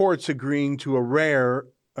even the courts agreeing to a rare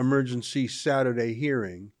emergency Saturday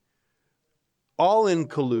hearing, all in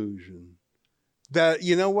collusion. That,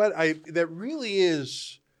 you know what, that really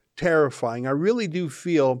is terrifying. I really do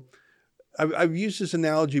feel, I've used this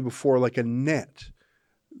analogy before, like a net.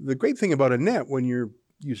 The great thing about a net when you're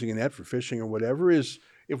using a net for fishing or whatever is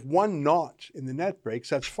if one knot in the net breaks,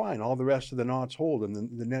 that's fine. All the rest of the knots hold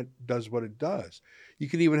and the net does what it does. You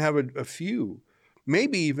can even have a few,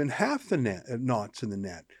 maybe even half the knots in the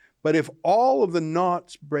net. But if all of the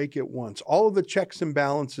knots break at once, all of the checks and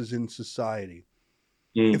balances in society,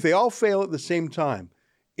 if they all fail at the same time,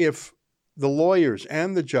 if the lawyers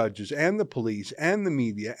and the judges and the police and the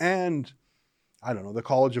media and, I don't know, the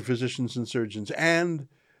College of Physicians and Surgeons and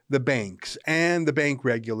the banks and the bank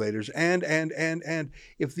regulators and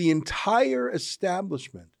if the entire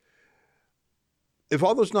establishment, if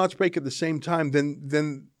all those knots break at the same time,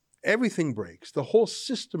 then everything breaks. The whole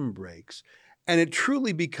system breaks. And it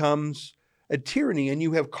truly becomes a tyranny. And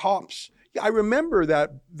you have cops. I remember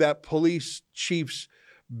that police chief's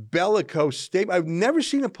bellicose statement. I've never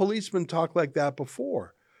seen a policeman talk like that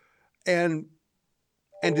before. And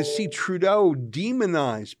to see Trudeau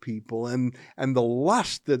demonize people and the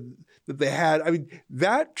lust that they had, I mean,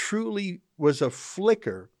 that truly was a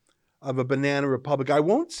flicker of a banana republic. I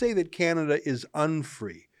won't say that Canada is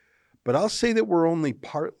unfree, but I'll say that we're only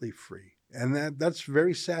partly free. And that's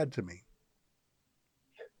very sad to me.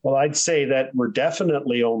 Well, I'd say that we're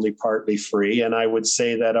definitely only partly free. And I would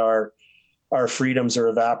say that our freedoms are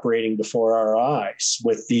evaporating before our eyes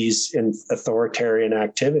with these authoritarian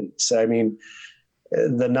activities. I mean,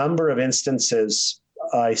 the number of instances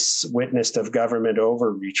I witnessed of government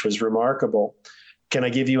overreach was remarkable. Can I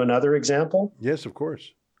give you another example? Yes, of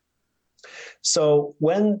course. So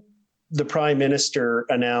when the Prime Minister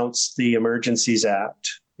announced the Emergencies Act,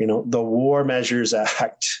 the War Measures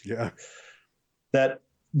Act, that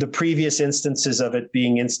the previous instances of it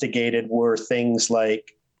being instigated were things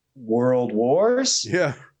like world wars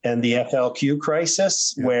and the FLQ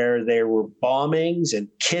crisis, where there were bombings and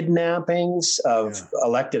kidnappings of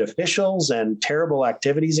elected officials and terrible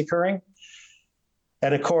activities occurring.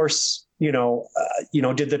 And of course, did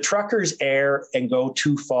the truckers err and go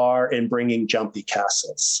too far in bringing jumpy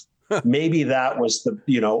castles? Maybe that was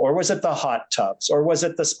or was it the hot tubs, or was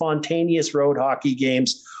it the spontaneous road hockey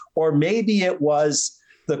games, or maybe it was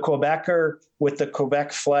the Quebecer with the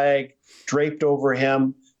Quebec flag draped over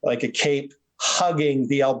him like a cape, hugging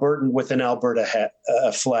the Albertan with an Alberta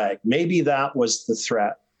flag. Maybe that was the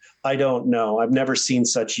threat. I don't know. I've never seen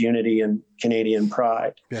such unity in Canadian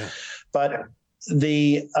pride. But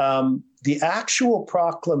the actual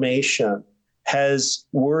proclamation has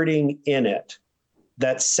wording in it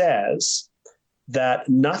that says that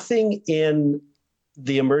nothing in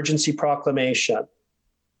the emergency proclamation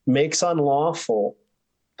makes unlawful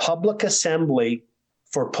public assembly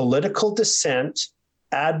for political dissent,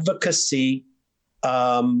 advocacy,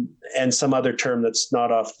 and some other term that's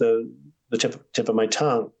not off the tip of my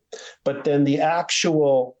tongue. But then the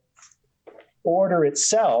actual order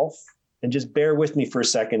itself, and just bear with me for a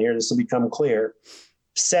second here, this will become clear,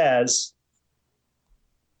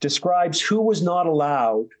 describes who was not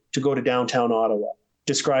allowed to go to downtown Ottawa,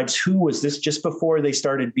 describes who was this just before they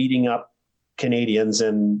started beating up Canadians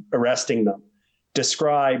and arresting them,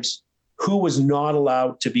 describes who was not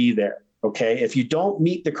allowed to be there. Okay, if you don't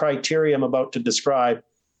meet the criteria I'm about to describe,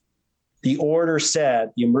 the order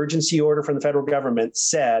said, the emergency order from the federal government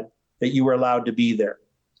said that you were allowed to be there.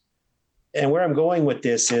 And where I'm going with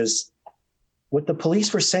this is what the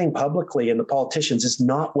police were saying publicly and the politicians is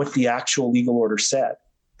not what the actual legal order said.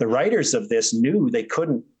 The writers of this knew they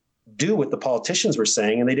couldn't do what the politicians were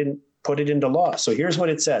saying, and they didn't put it into law. So here's what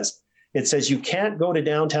it says. It says you can't go to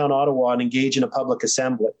downtown Ottawa and engage in a public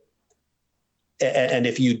assembly. And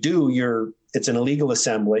if you do, it's an illegal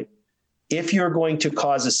assembly. If you're going to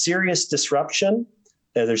cause a serious disruption,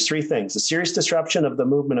 there's three things: a serious disruption of the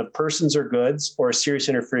movement of persons or goods, or a serious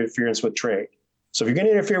interference with trade. So if you're going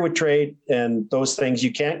to interfere with trade and those things,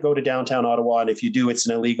 you can't go to downtown Ottawa. And if you do, it's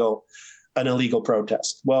an illegal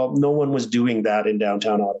protest. Well, no one was doing that in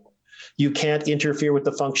downtown Ottawa. You can't interfere with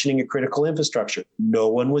the functioning of critical infrastructure. No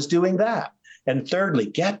one was doing that. And thirdly,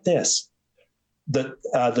 get this,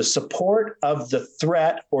 the support of the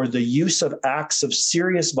threat or the use of acts of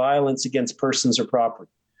serious violence against persons or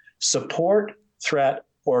property. Support, threat,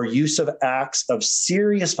 or use of acts of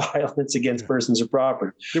serious violence against persons or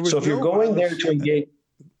property. So if you're going there to engage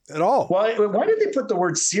at all, why did they put the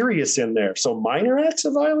word serious in there? So minor acts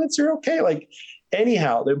of violence are okay.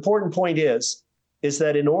 Anyhow, the important point is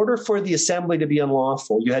that in order for the assembly to be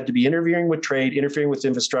unlawful, you had to be interfering with trade, interfering with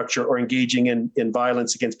infrastructure, or engaging in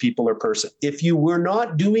violence against people or person. If you were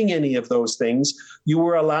not doing any of those things, you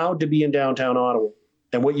were allowed to be in downtown Ottawa.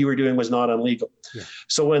 And what you were doing was not illegal. Yeah.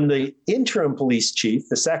 So when the interim police chief,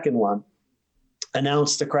 the second one,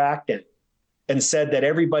 announced the crackdown and said that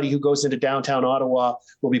everybody who goes into downtown Ottawa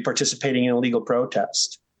will be participating in a legal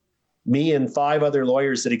protest, me and 5 other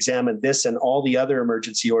lawyers that examined this and all the other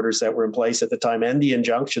emergency orders that were in place at the time and the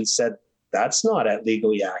injunctions said that's not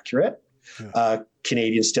legally accurate. Yeah.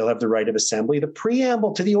 Canadians still have the right of assembly. The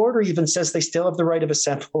preamble to the order even says they still have the right of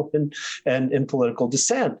assembly and political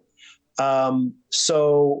dissent.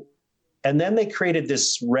 And then they created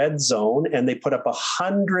this red zone and they put up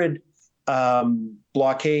 100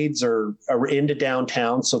 blockades or into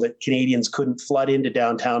downtown so that Canadians couldn't flood into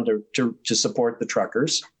downtown to support the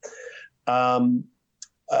truckers.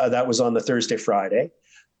 That was on the Thursday, Friday,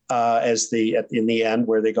 in the end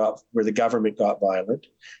where the government got violent.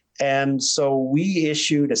 And so we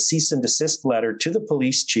issued a cease and desist letter to the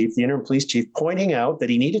police chief, the interim police chief, pointing out that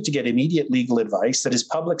he needed to get immediate legal advice, that his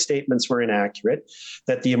public statements were inaccurate,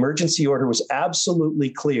 that the emergency order was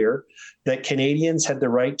absolutely clear, that Canadians had the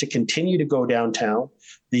right to continue to go downtown.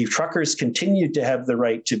 The truckers continued to have the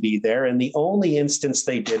right to be there. And the only instance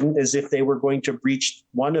they didn't is if they were going to breach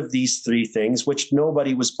one of these 3 things, which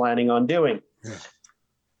nobody was planning on doing. Yeah.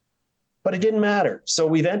 But it didn't matter. So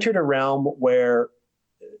we've entered a realm where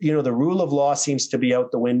the rule of law seems to be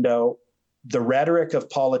out the window. The rhetoric of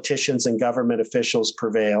politicians and government officials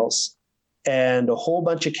prevails. And a whole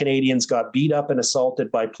bunch of Canadians got beat up and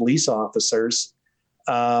assaulted by police officers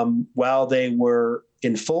while they were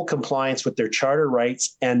in full compliance with their charter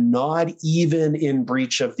rights and not even in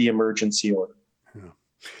breach of the emergency order. Yeah.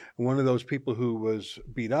 One of those people who was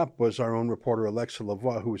beat up was our own reporter, Alexa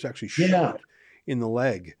Lavoie, who was actually shot in the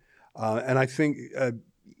leg. And I think...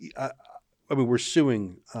 we're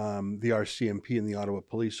suing the RCMP and the Ottawa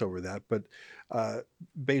Police over that, but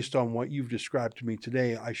based on what you've described to me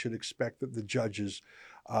today, I should expect that the judges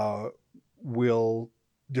will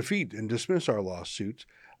defeat and dismiss our lawsuit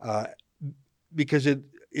because it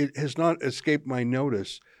has not escaped my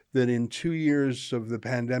notice that in 2 years of the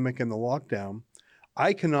pandemic and the lockdown,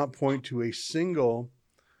 I cannot point to a single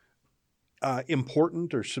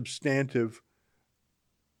important or substantive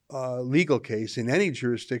legal case in any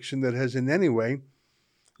jurisdiction that has in any way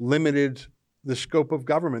limited the scope of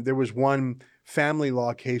government. There was one family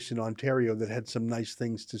law case in Ontario that had some nice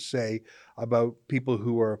things to say about people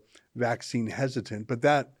who are vaccine hesitant, but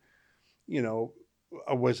that,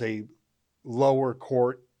 was a lower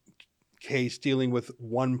court case dealing with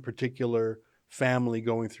one particular family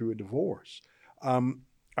going through a divorce.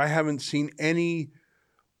 I haven't seen any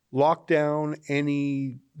lockdown,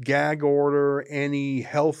 any gag order, any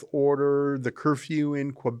health order, the curfew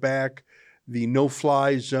in Quebec, the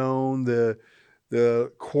no-fly zone,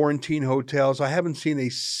 the quarantine hotels. I haven't seen a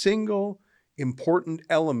single important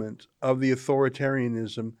element of the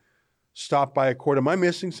authoritarianism stopped by a court. Am I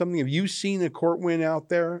missing something? Have you seen a court win out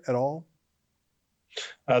there at all?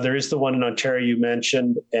 There is the one in Ontario you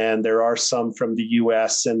mentioned, and there are some from the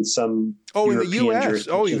U.S. and some European in the U.S.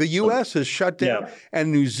 jurisdictions. The U.S. has shut down, and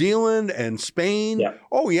New Zealand and Spain. Yeah.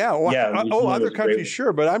 Other countries,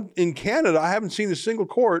 sure, but I'm in Canada. I haven't seen a single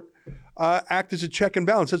court act as a check and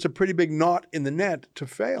balance. That's a pretty big knot in the net to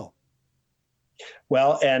fail.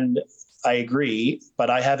 Well, and I agree, but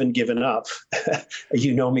I haven't given up.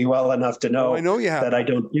 You know me well enough to know, I know you have that I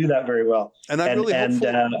don't do that very well. And I'm really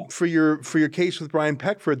hopeful for your case with Brian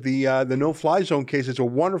Peckford, the no-fly zone case. It's a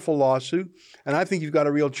wonderful lawsuit, and I think you've got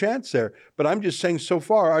a real chance there. But I'm just saying, so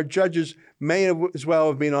far, our judges may as well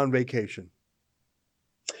have been on vacation.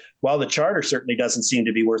 Well, the charter certainly doesn't seem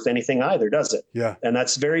to be worth anything either, does it? Yeah. And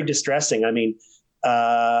that's very distressing. I mean,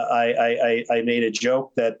 I made a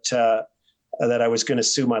joke that I was going to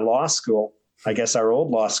sue my law school, I guess our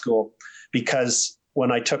old law school, because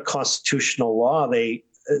when I took constitutional law, they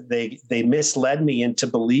misled me into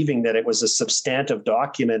believing that it was a substantive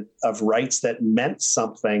document of rights that meant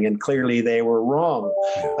something, and clearly they were wrong.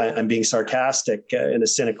 I'm being sarcastic in a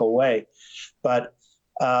cynical way, but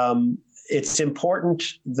it's important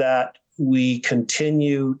that we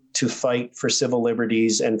continue to fight for civil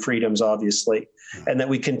liberties and freedoms, obviously, and that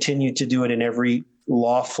we continue to do it in every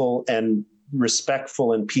lawful and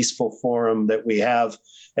respectful and peaceful forum that we have.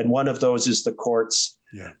 And one of those is the courts.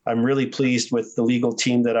 Yeah. I'm really pleased with the legal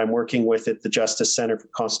team that I'm working with at the Justice Center for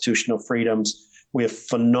Constitutional Freedoms. We have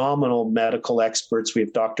phenomenal medical experts. We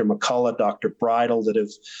have Dr. McCullough, Dr. Bridle, that have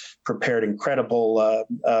prepared incredible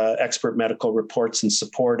expert medical reports in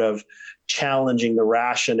support of challenging the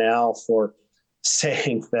rationale for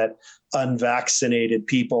saying that unvaccinated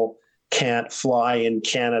people can't fly in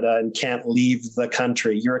Canada and can't leave the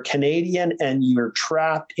country. You're a Canadian and you're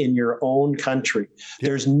trapped in your own country. Yeah.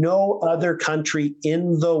 There's no other country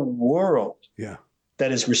in the world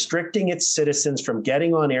that is restricting its citizens from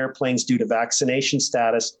getting on airplanes due to vaccination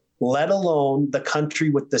status, let alone the country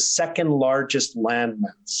with the second largest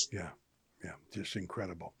landmass. Yeah, just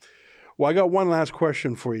incredible. Well, I got one last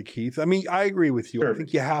question for you, Keith. I mean, I agree with you. Sure. I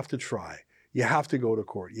think you have to try. You have to go to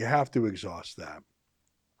court. You have to exhaust that.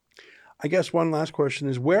 I guess one last question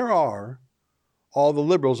is, where are all the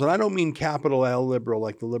liberals? And I don't mean capital L liberal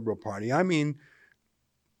like the Liberal Party. I mean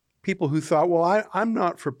people who thought, well, I'm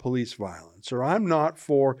not for police violence, or I'm not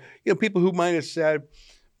for, people who might have said,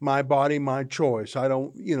 my body, my choice. I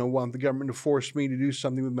don't, want the government to force me to do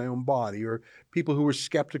something with my own body, or people who were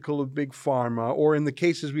skeptical of big pharma, or in the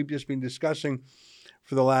cases we've just been discussing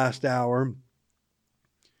for the last hour,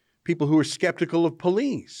 people who are skeptical of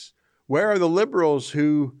police. Where are the liberals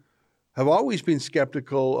who have always been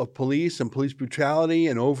skeptical of police and police brutality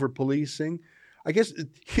and over-policing? I guess,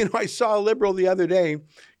 I saw a liberal the other day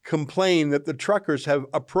complain that the truckers have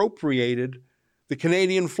appropriated the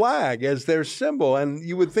Canadian flag as their symbol, and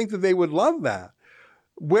you would think that they would love that.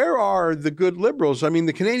 Where are the good liberals? I mean,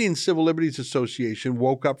 the Canadian Civil Liberties Association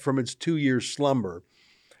woke up from its 2-year slumber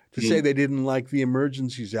to say they didn't like the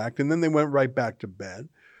Emergencies Act, and then they went right back to bed.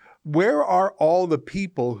 Where are all the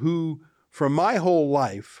people who, for my whole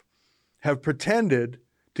life, have pretended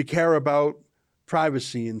to care about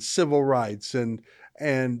privacy and civil rights and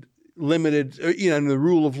limited, and the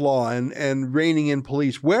rule of law and reining in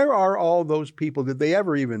police? Where are all those people? Did they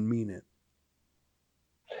ever even mean it?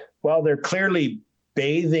 Well, they're clearly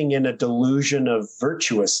bathing in a delusion of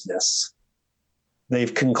virtuousness.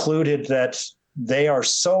 They've concluded that they are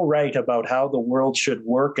so right about how the world should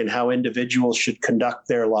work and how individuals should conduct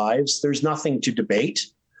their lives. There's nothing to debate.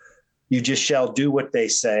 You just shall do what they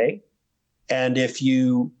say. And if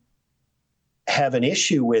you have an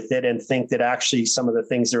issue with it and think that actually some of the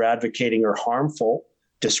things they're advocating are harmful,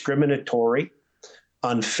 discriminatory,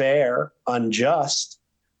 unfair, unjust,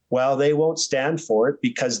 well, they won't stand for it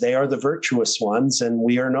because they are the virtuous ones and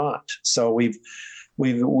we are not. So we've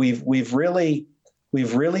really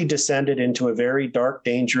descended into a very dark,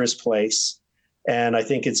 dangerous place. And I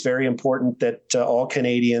think it's very important that all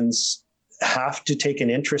Canadians have to take an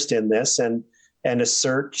interest in this and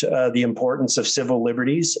assert the importance of civil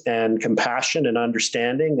liberties and compassion and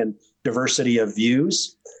understanding and diversity of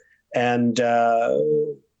views. And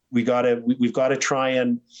we've got to try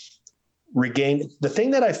and regain. The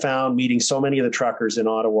thing that I found meeting so many of the truckers in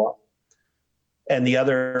Ottawa and the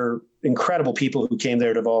other incredible people who came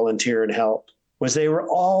there to volunteer and help was they were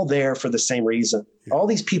all there for the same reason. Yeah. All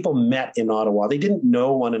these people met in Ottawa. They didn't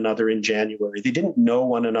know one another in January. They didn't know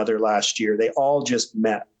one another last year. They all just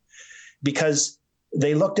met because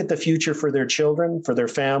they looked at the future for their children, for their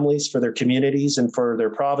families, for their communities, and for their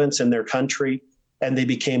province and their country. And they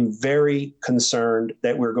became very concerned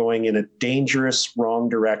that we're going in a dangerous, wrong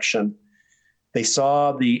direction. They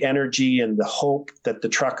saw the energy and the hope that the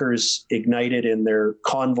truckers ignited in their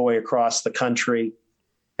convoy across the country.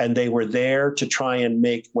 And they were there to try and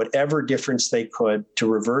make whatever difference they could to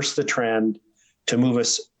reverse the trend, to move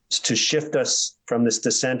us, to shift us from this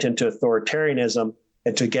descent into authoritarianism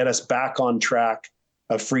and to get us back on track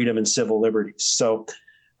of freedom and civil liberties. So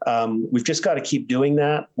We've just got to keep doing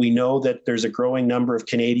that. We know that there's a growing number of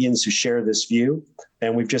Canadians who share this view,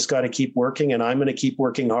 and we've just got to keep working. And I'm going to keep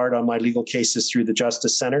working hard on my legal cases through the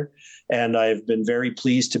Justice Center. And I've been very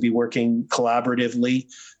pleased to be working collaboratively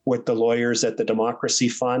with the lawyers at the Democracy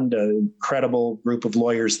Fund, an incredible group of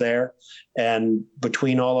lawyers there. And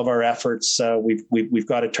between all of our efforts, we've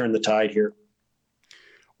got to turn the tide here.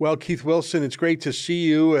 Well, Keith Wilson, it's great to see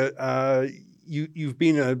you. You've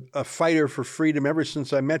been a fighter for freedom ever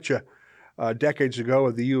since I met you decades ago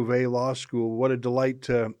at the U of A Law School. What a delight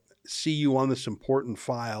to see you on this important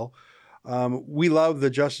file. We love the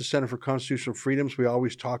Justice Center for Constitutional Freedoms. We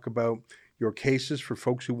always talk about your cases. For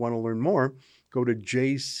folks who want to learn more, go to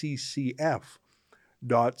jccf.ca.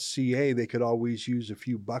 They could always use a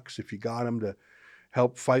few bucks if you got them to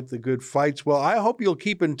help fight the good fights. Well, I hope you'll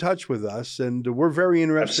keep in touch with us, and we're very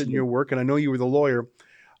interested in your work. And I know you were the lawyer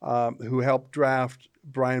who helped draft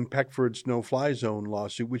Brian Peckford's no-fly zone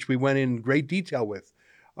lawsuit, which we went in great detail with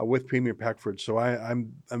Premier Peckford. So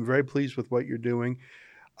I'm very pleased with what you're doing.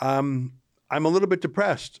 I'm a little bit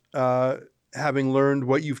depressed, having learned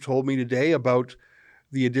what you've told me today about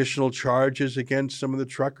the additional charges against some of the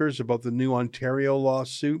truckers, about the new Ontario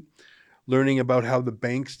lawsuit, learning about how the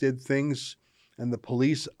banks did things and the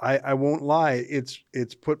police. I won't lie,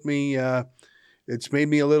 it's put me, it's made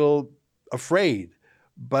me a little afraid.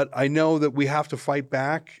 But I know that we have to fight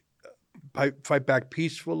back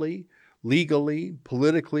peacefully, legally,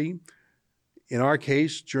 politically, in our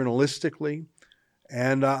case, journalistically.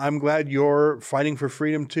 And I'm glad you're fighting for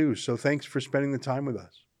freedom too. So thanks for spending the time with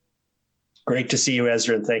us. Great to see you,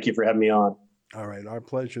 Ezra, and thank you for having me on. All right, our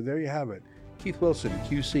pleasure. There you have it. Keith Wilson,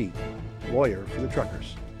 QC, lawyer for the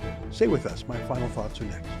truckers. Stay with us. My final thoughts are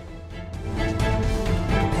next.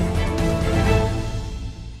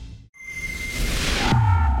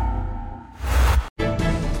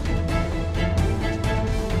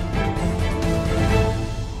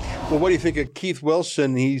 Well, what do you think of Keith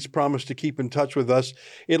Wilson? He's promised to keep in touch with us.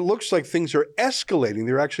 It looks like things are escalating.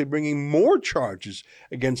 They're actually bringing more charges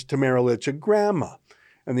against Tamara Lich, a grandma.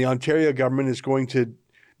 And the Ontario government is going to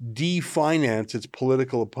definance its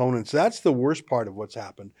political opponents. That's the worst part of what's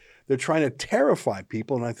happened. They're trying to terrify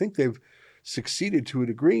people, and I think they've succeeded to a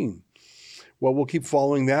degree. Well, we'll keep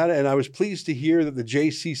following that. And I was pleased to hear that the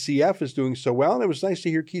JCCF is doing so well. And it was nice to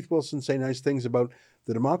hear Keith Wilson say nice things about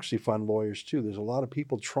the Democracy Fund lawyers, too. There's a lot of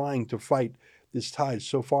people trying to fight this tide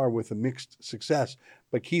so far with a mixed success.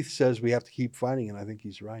 But Keith says we have to keep fighting, and I think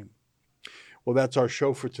he's right. Well, that's our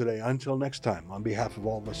show for today. Until next time, on behalf of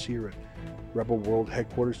all of us here at Rebel World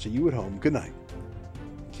Headquarters, to you at home, good night.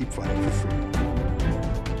 Keep fighting for freedom.